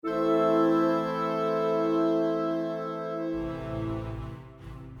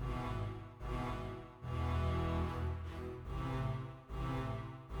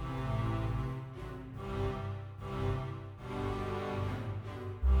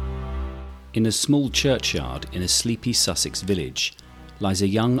In a small churchyard in a sleepy Sussex village lies a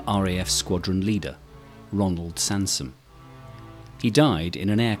young RAF squadron leader, Ronald Sansom. He died in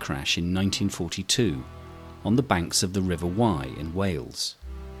an air crash in 1942 on the banks of the River Wye in Wales.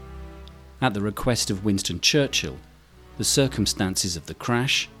 At the request of Winston Churchill, the circumstances of the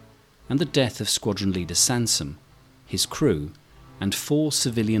crash and the death of Squadron Leader Sansom, his crew, and 4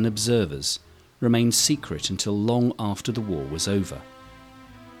 civilian observers remained secret until long after the war was over.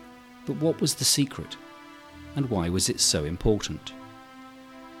 But what was the secret, and why was it so important?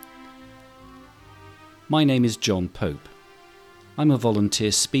 My name is John Pope. I'm a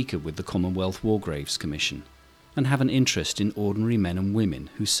volunteer speaker with the Commonwealth War Graves Commission and have an interest in ordinary men and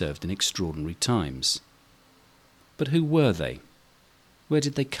women who served in extraordinary times. But who were they? Where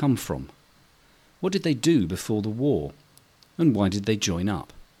did they come from? What did they do before the war? And why did they join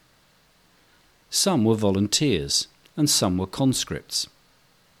up? Some were volunteers and some were conscripts.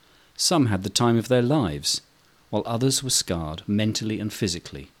 Some had the time of their lives, while others were scarred mentally and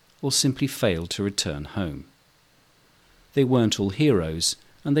physically, or simply failed to return home. They weren't all heroes,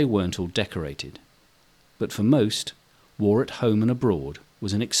 and they weren't all decorated. But for most, war at home and abroad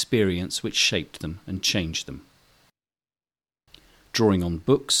was an experience which shaped them and changed them. Drawing on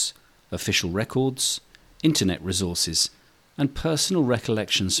books, official records, internet resources, and personal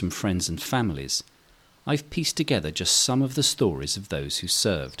recollections from friends and families, I've pieced together just some of the stories of those who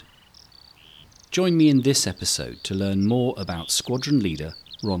served. Join me in this episode to learn more about Squadron Leader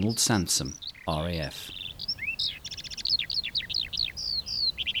Ronald Sansom, RAF.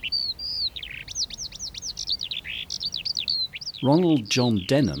 Ronald John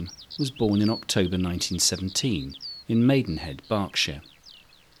Denham was born in October 1917 in Maidenhead, Berkshire.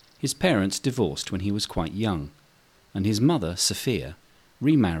 His parents divorced when he was quite young, and his mother, Sophia,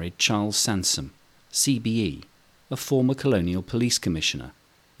 remarried Charles Sansom, CBE, a former colonial police commissioner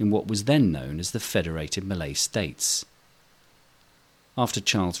in what was then known as the Federated Malay States. After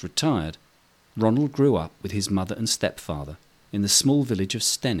Charles retired, Ronald grew up with his mother and stepfather in the small village of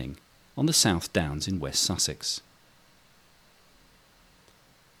Stenning on the South Downs in West Sussex.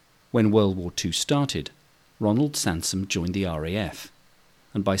 When World War II started, Ronald Sansom joined the RAF,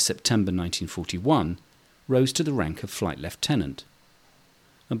 and by September 1941 rose to the rank of flight lieutenant,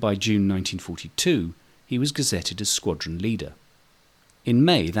 and by June 1942 he was gazetted as squadron leader. In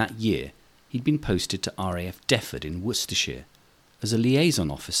May that year he'd been posted to RAF Deptford in Worcestershire as a liaison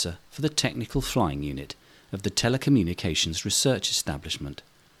officer for the technical flying unit of the Telecommunications Research Establishment,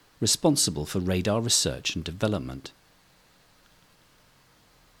 responsible for radar research and development.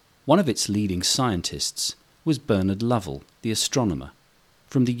 One of its leading scientists was Bernard Lovell, the astronomer,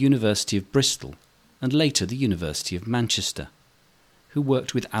 from the University of Bristol and later the University of Manchester, who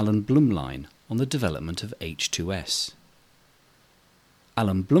worked with Alan Blumlein on the development of H2S.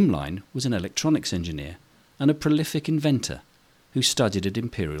 Alan Blumlein was an electronics engineer and a prolific inventor who studied at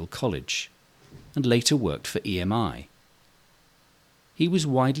Imperial College and later worked for EMI. He was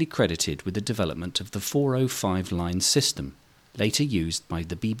widely credited with the development of the 405 line system, later used by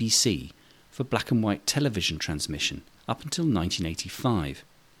the BBC for black and white television transmission up until 1985,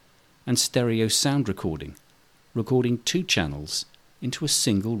 and stereo sound recording 2 channels into a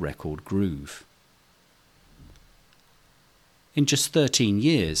single record groove. In just 13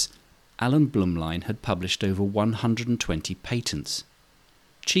 years, Alan Blumlein had published over 120 patents,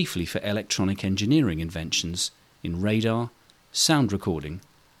 chiefly for electronic engineering inventions in radar, sound recording,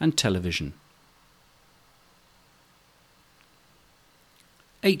 and television.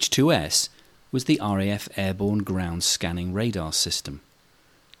 H2S was the RAF airborne ground scanning radar system,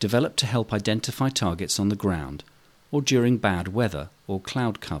 developed to help identify targets on the ground or during bad weather or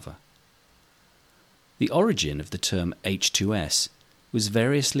cloud cover. The origin of the term H2S was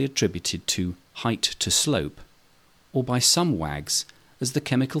variously attributed to height to slope, or by some wags as the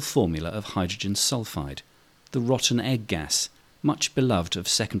chemical formula of hydrogen sulfide, the rotten egg gas, much beloved of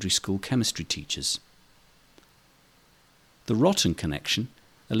secondary school chemistry teachers. The rotten connection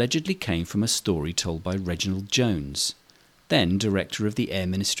allegedly came from a story told by Reginald Jones, then director of the Air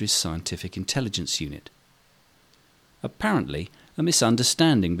Ministry's Scientific Intelligence Unit. Apparently, a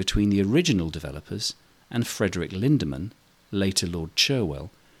misunderstanding between the original developers and Frederick Lindemann, later Lord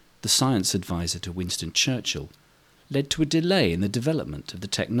Cherwell, the science advisor to Winston Churchill, led to a delay in the development of the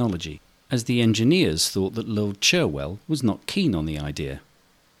technology, as the engineers thought that Lord Cherwell was not keen on the idea.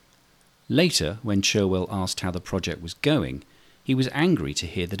 Later, when Cherwell asked how the project was going, he was angry to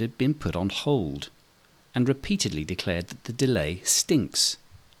hear that it had been put on hold, and repeatedly declared that the delay stinks.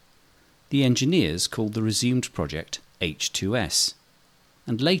 The engineers called the resumed project H2S,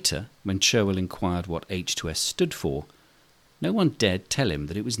 and later, when Cherwell inquired what H2S stood for, no one dared tell him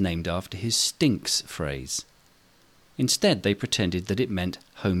that it was named after his stinks phrase. Instead, they pretended that it meant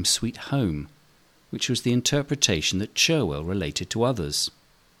home sweet home, which was the interpretation that Cherwell related to others.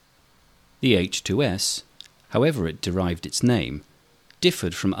 The H2S, however it derived its name,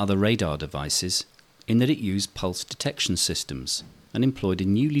 differed from other radar devices in that it used pulse detection systems and employed a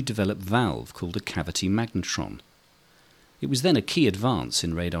newly developed valve called a cavity magnetron. It was then a key advance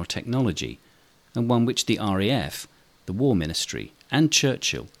in radar technology, and one which the RAF, the War Ministry, and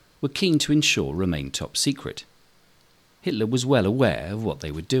Churchill were keen to ensure remained top secret. Hitler was well aware of what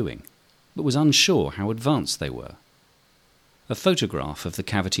they were doing, but was unsure how advanced they were. A photograph of the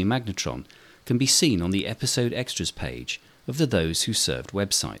cavity magnetron can be seen on the episode extras page of the Those Who Served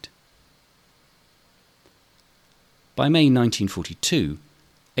website. By May 1942,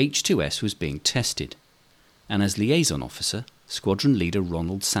 H2S was being tested, and as liaison officer, Squadron Leader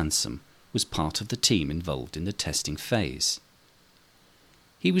Ronald Sansom was part of the team involved in the testing phase.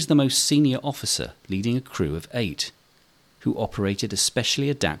 He was the most senior officer leading a crew of 8, who operated a specially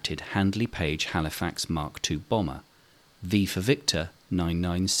adapted Handley Page Halifax Mark II bomber, V for Victor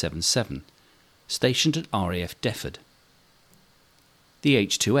 9977, stationed at RAF Defford. The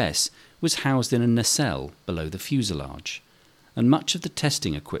H2S was housed in a nacelle below the fuselage, and much of the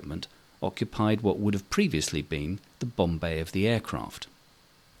testing equipment occupied what would have previously been the bomb bay of the aircraft.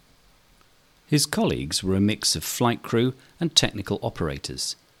 His colleagues were a mix of flight crew and technical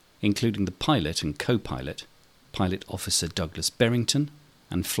operators, including the pilot and co-pilot, Pilot Officer Douglas Berrington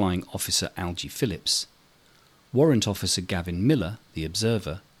and Flying Officer Algie Phillips, Warrant Officer Gavin Miller, the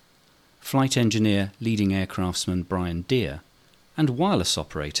observer, Flight Engineer Leading Aircraftsman Brian Deere, and Wireless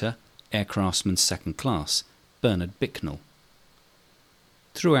Operator Aircraftsman Second Class Bernard Bicknell.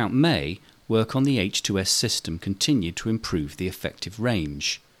 Throughout May, work on the H2S system continued to improve the effective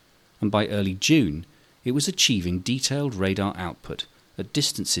range, and by early June it was achieving detailed radar output at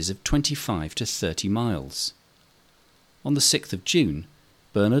distances of 25 to 30 miles. On the 6th of June,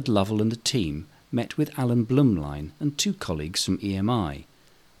 Bernard Lovell and the team met with Alan Blumlein and 2 colleagues from EMI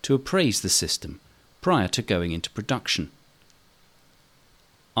to appraise the system prior to going into production.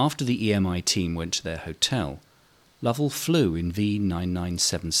 After the EMI team went to their hotel, Lovell flew in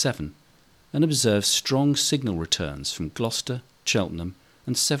V9977 and observed strong signal returns from Gloucester, Cheltenham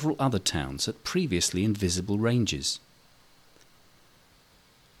and several other towns at previously invisible ranges.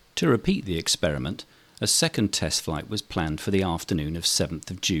 To repeat the experiment, a second test flight was planned for the afternoon of 7th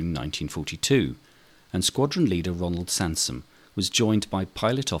of June 1942, and Squadron Leader Ronald Sansom was joined by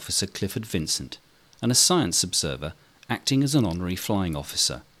Pilot Officer Clifford Vincent and a science observer acting as an honorary flying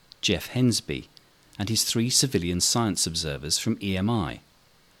officer, Jeff Hensby, and his 3 civilian science observers from EMI,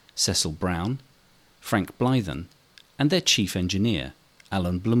 Cecil Brown, Frank Blythen, and their chief engineer,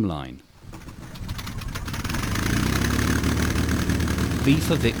 Alan Blumlein. V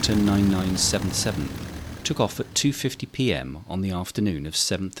for Victor 9977 took off at 2:50 p.m. on the afternoon of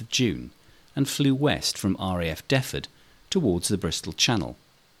 7th of June and flew west from RAF Defford towards the Bristol Channel.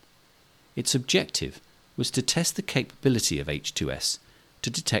 Its objective was to test the capability of H2S to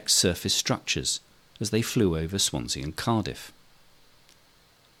detect surface structures as they flew over Swansea and Cardiff.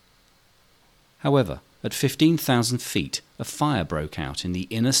 However, at 15,000 feet, a fire broke out in the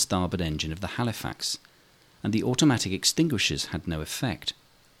inner starboard engine of the Halifax, and the automatic extinguishers had no effect.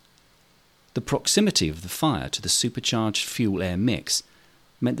 The proximity of the fire to the supercharged fuel-air mix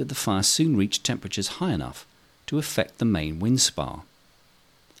meant that the fire soon reached temperatures high enough to affect the main wind spar.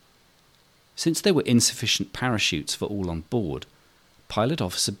 Since there were insufficient parachutes for all on board, Pilot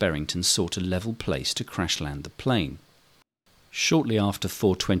Officer Berrington sought a level place to crash-land the plane. Shortly after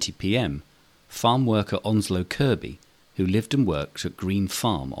 4:20 p.m, farm worker Onslow Kirby, who lived and worked at Green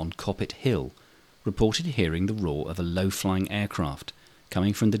Farm on Coppet Hill, reported hearing the roar of a low-flying aircraft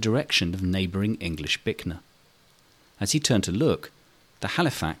coming from the direction of neighbouring English Bicknor. As he turned to look, the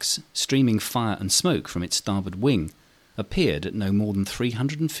Halifax, streaming fire and smoke from its starboard wing, appeared at no more than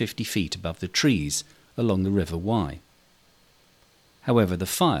 350 feet above the trees along the River Wye. However, the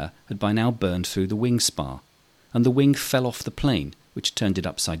fire had by now burned through the wing spar, and the wing fell off the plane, which turned it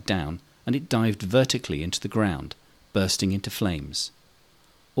upside down, and it dived vertically into the ground, bursting into flames.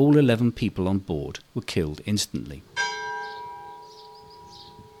 All 11 people on board were killed instantly.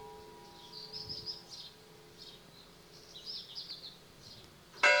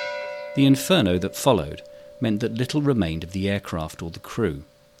 The inferno that followed meant that little remained of the aircraft or the crew.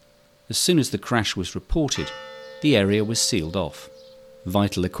 As soon as the crash was reported, the area was sealed off.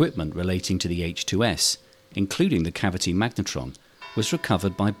 Vital equipment relating to the H2S, including the cavity magnetron, was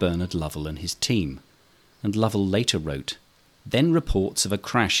recovered by Bernard Lovell and his team, and Lovell later wrote, "Then reports of a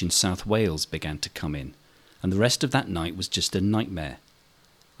crash in South Wales began to come in, and the rest of that night was just a nightmare.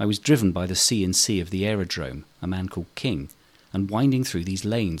 I was driven by the C&C of the aerodrome, a man called King, and winding through these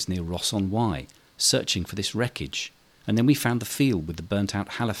lanes near Ross-on-Wye, searching for this wreckage, and then we found the field with the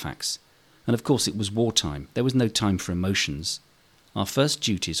burnt-out Halifax, and of course it was wartime, there was no time for emotions. Our first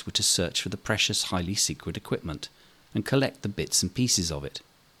duties were to search for the precious highly secret equipment, and collect the bits and pieces of it.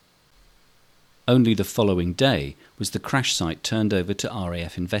 Only the following day was the crash site turned over to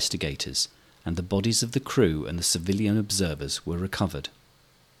RAF investigators, and the bodies of the crew and the civilian observers were recovered.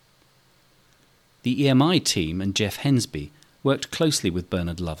 The EMI team and Jeff Hensby worked closely with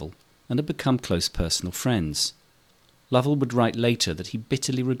Bernard Lovell and had become close personal friends. Lovell would write later that he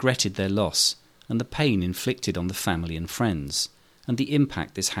bitterly regretted their loss and the pain inflicted on the family and friends, and the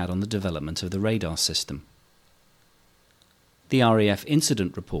impact this had on the development of the radar system. The RAF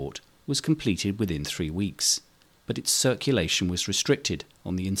incident report was completed within 3 weeks, but its circulation was restricted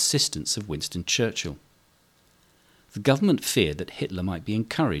on the insistence of Winston Churchill. The government feared that Hitler might be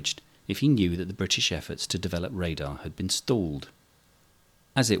encouraged if he knew that the British efforts to develop radar had been stalled.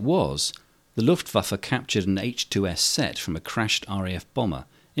 As it was, the Luftwaffe captured an H-2S set from a crashed RAF bomber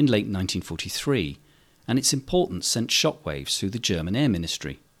in late 1943, and its importance sent shockwaves through the German Air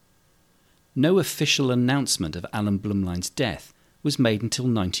Ministry. No official announcement of Alan Blumlein's death was made until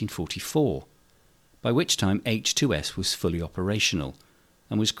 1944, by which time H-2S was fully operational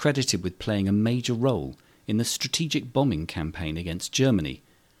and was credited with playing a major role in the strategic bombing campaign against Germany,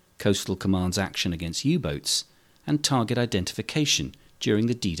 Coastal Command's action against U-boats, and target identification during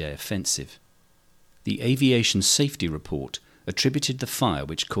the D-Day offensive. The Aviation Safety Report attributed the fire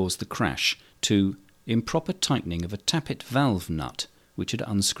which caused the crash to improper tightening of a tappet valve nut which had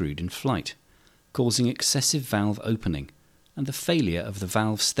unscrewed in flight, causing excessive valve opening and the failure of the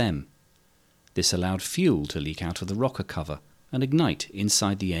valve stem. This allowed fuel to leak out of the rocker cover and ignite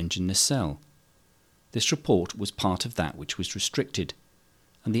inside the engine nacelle. This report was part of that which was restricted,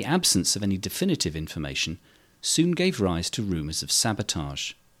 and the absence of any definitive information soon gave rise to rumours of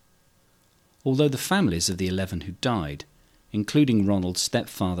sabotage. Although the families of the 11 who died, including Ronald's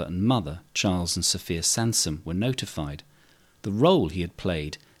stepfather and mother, Charles and Sophia Sansom, were notified, the role he had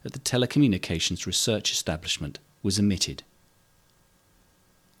played at the telecommunications research establishment was omitted.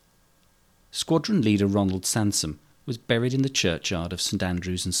 Squadron Leader Ronald Sansom was buried in the churchyard of St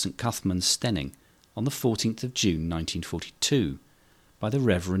Andrews and St Cuthman's, Stenning, on the 14th of June 1942 by the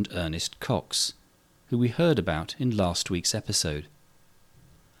Reverend Ernest Cox, who we heard about in last week's episode.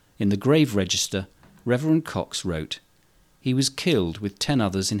 In the grave register, Reverend Cox wrote, "He was killed with 10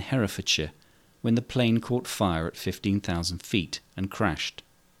 others in Herefordshire when the plane caught fire at 15,000 feet and crashed."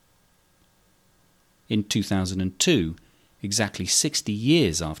 In 2002, exactly 60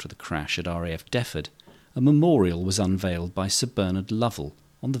 years after the crash at RAF Defford, a memorial was unveiled by Sir Bernard Lovell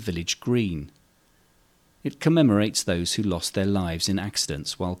on the village green. It commemorates those who lost their lives in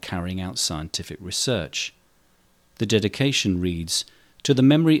accidents while carrying out scientific research. The dedication reads, "To the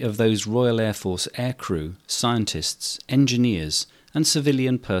memory of those Royal Air Force aircrew, scientists, engineers and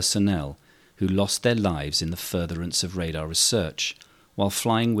civilian personnel who lost their lives in the furtherance of radar research while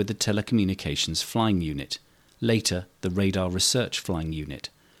flying with the Telecommunications Flying Unit, later the Radar Research Flying Unit,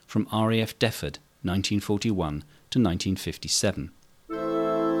 from RAF Defford 1941 to 1957.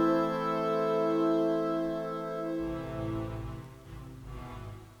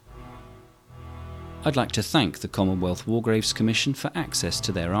 I'd like to thank the Commonwealth War Graves Commission for access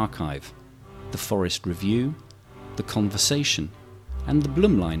to their archive, the Forest Review, the Conversation, and the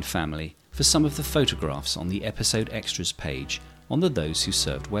Blumlein family for some of the photographs on the episode extras page on the Those Who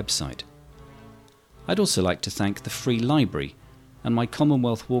Served website. I'd also like to thank the Free Library and my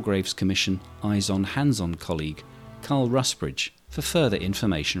Commonwealth War Graves Commission Eyes on Hands On colleague, Carl Rusbridge, for further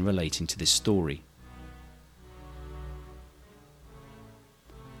information relating to this story.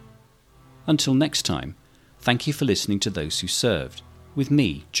 Until next time, thank you for listening to Those Who Served, with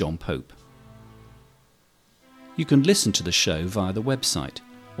me, John Pope. You can listen to the show via the website,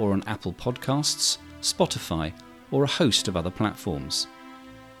 or on Apple Podcasts, Spotify, or a host of other platforms.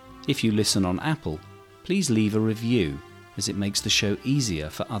 If you listen on Apple, please leave a review, as it makes the show easier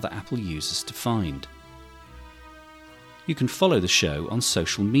for other Apple users to find. You can follow the show on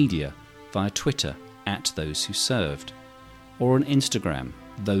social media via Twitter @ThoseWhoServed, or on Instagram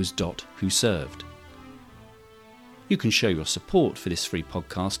those.whoserved. You can show your support for this free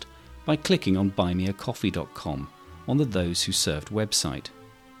podcast by clicking on buymeacoffee.com on the Those Who Served website.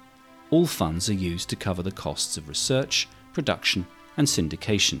 All funds are used to cover the costs of research, production and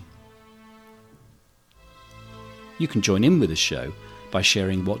syndication. You can join in with the show by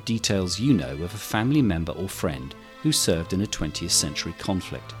sharing what details you know of a family member or friend who served in a 20th century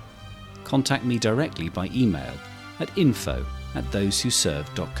conflict. contact me directly by email at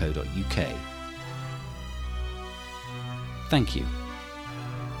info@thosewhoserve.co.uk. Thank you.